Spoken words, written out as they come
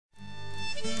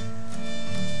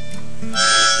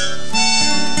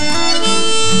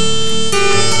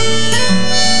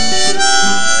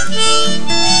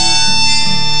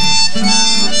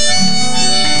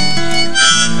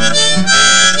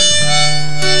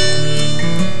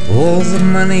all the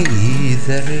money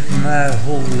that in my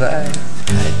whole life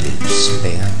I did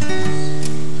spend,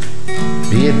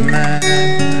 be it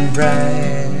mine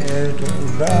right or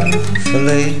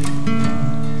wrongfully,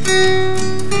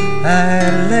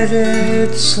 I let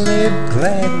it slip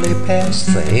gladly past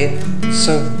the heads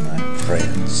of my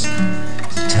friends,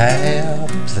 tie up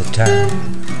the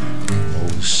time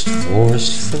most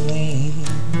forcefully.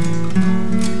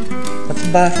 But the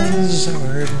bottles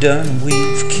are done,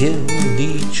 we've killed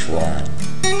each one,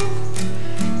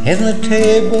 and the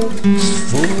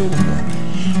table's full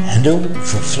and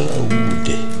overflowed,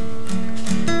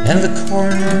 and the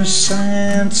corner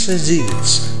sign says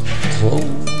it's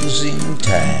closing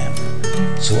time.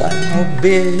 So I'll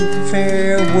bid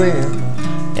farewell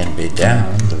and be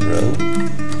down the road.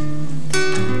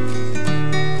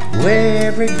 Where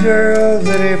every girl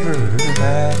that ever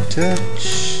I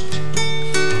touched,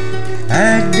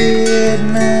 I did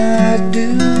not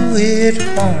do it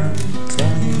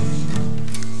harmfully,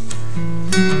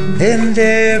 and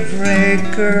every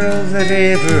girl that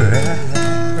ever I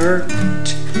hurt,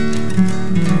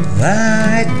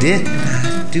 I did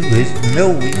not do it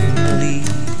knowingly.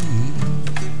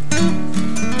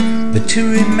 But to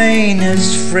remain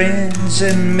as friends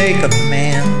and make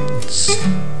amends,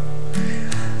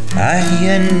 I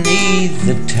need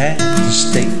the time to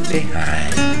stay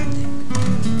behind.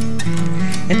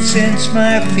 And since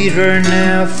my feet are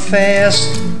now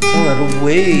fast pulled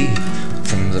away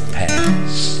from the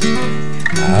past,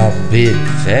 I'll bid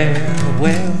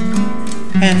farewell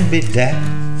and be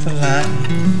down the line.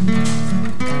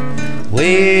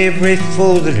 Every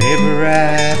foe that ever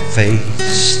I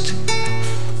faced,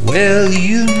 well,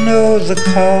 you know the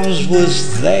cause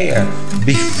was there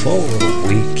before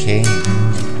we came.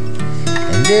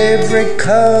 And every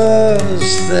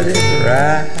cause that ever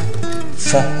I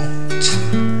fought,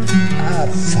 I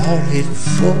fought it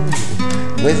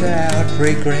full without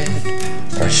regret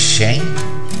or shame.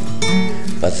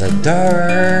 But the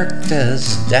dark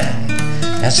does die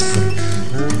as the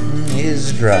curtain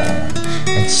is drawn,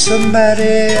 and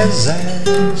somebody's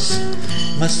eyes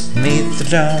must meet the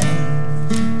dawn.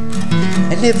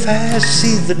 And if I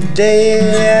see the day,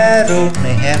 I'd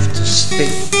only have to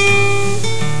stay.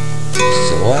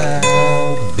 So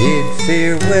I'll bid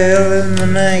farewell in the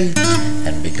night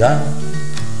and be gone.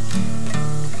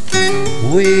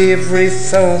 With every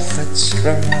thought that's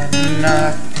strung a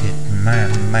knot in my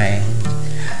mind,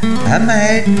 I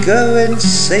might go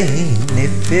insane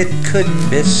if it couldn't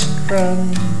be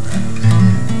sprung.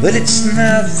 But it's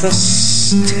not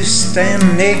thus to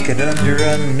stand naked under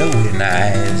unknowing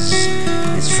eyes.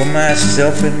 It's for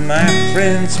myself and my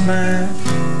friends my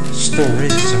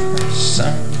stories are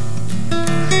sung.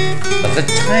 But the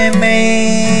time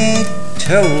ain't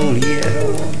told yet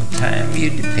on the time you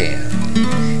depend,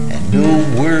 and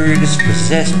no word is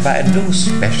possessed by no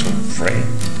special friend.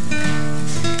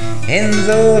 And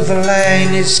though the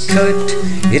line is cut,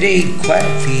 it ain't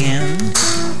quite the end.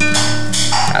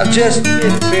 I'll just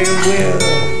bid farewell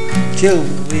till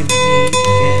we meet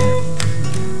again.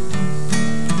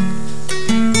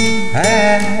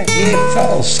 If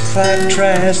false cloud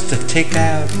tries to take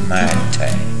out my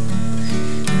time,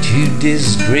 to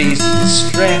disgrace,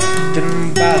 distract,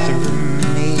 and bother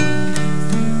me,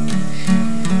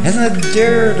 and the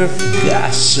dirt of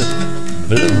gossip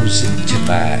blows into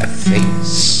my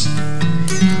face,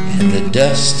 and the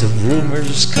dust of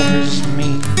rumors covers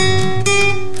me.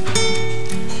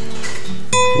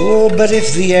 Oh, but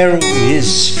if the arrow is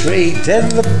straight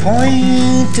and the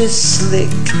point is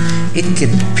slick, it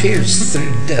can pierce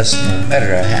through dust no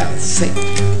matter how thick.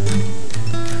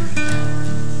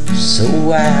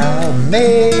 So I'll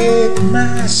make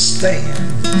my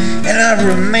stand, and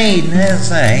I'll remain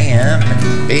as I am,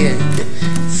 and bid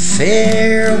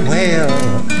farewell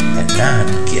and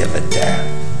not give a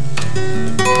damn.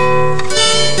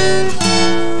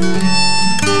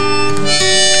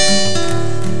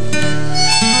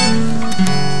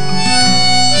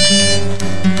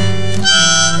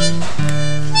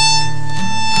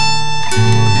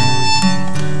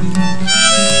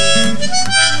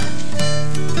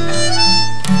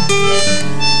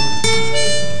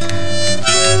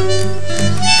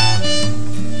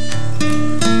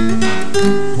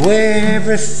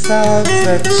 Every thought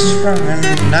that's strung a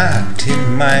knot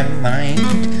in my mind,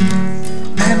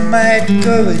 I might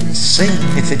go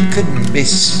insane if it couldn't be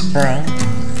sprung.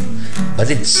 But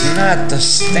it's not to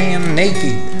stand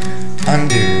naked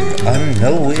under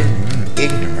unknowing,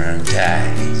 ignorant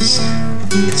eyes.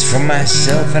 It's for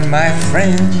myself and my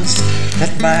friends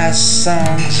that my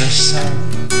songs are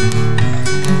sung.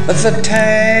 But the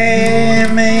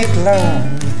time ain't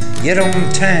long, yet on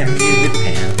time you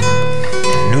depend.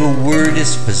 No word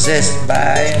is possessed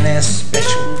by an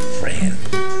especial friend.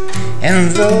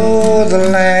 And though the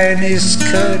line is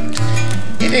cut,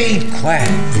 it ain't quite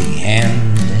the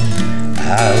end.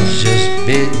 I'll just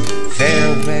bid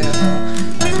farewell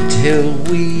until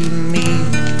we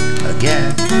meet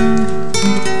again.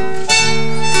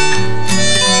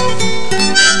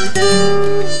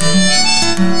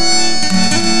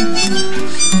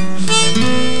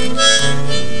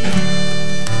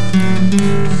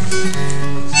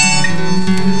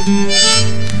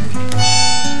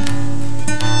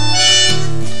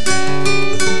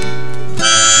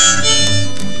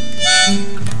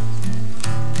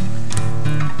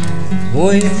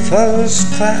 Boy,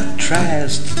 false clock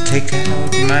tries to take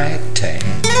out my tag,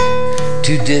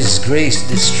 too disgraced,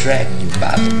 distracted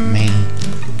by the mean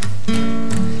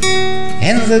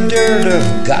and the dirt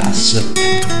of gossip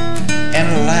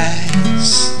and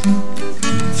lies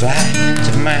fly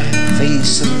into my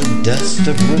face, and the dust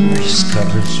of rumors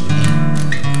covers me.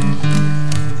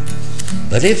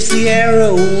 But if the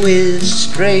arrow is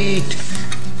straight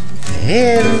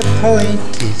and the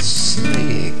point is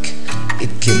slick, it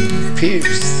can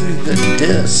pierce through the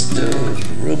dust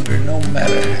of rumor no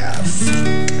matter how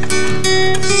thick.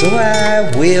 So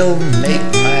I will make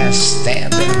my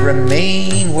stand and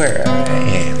remain where I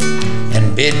am,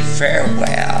 and bid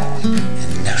farewell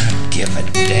and not give a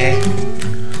damn.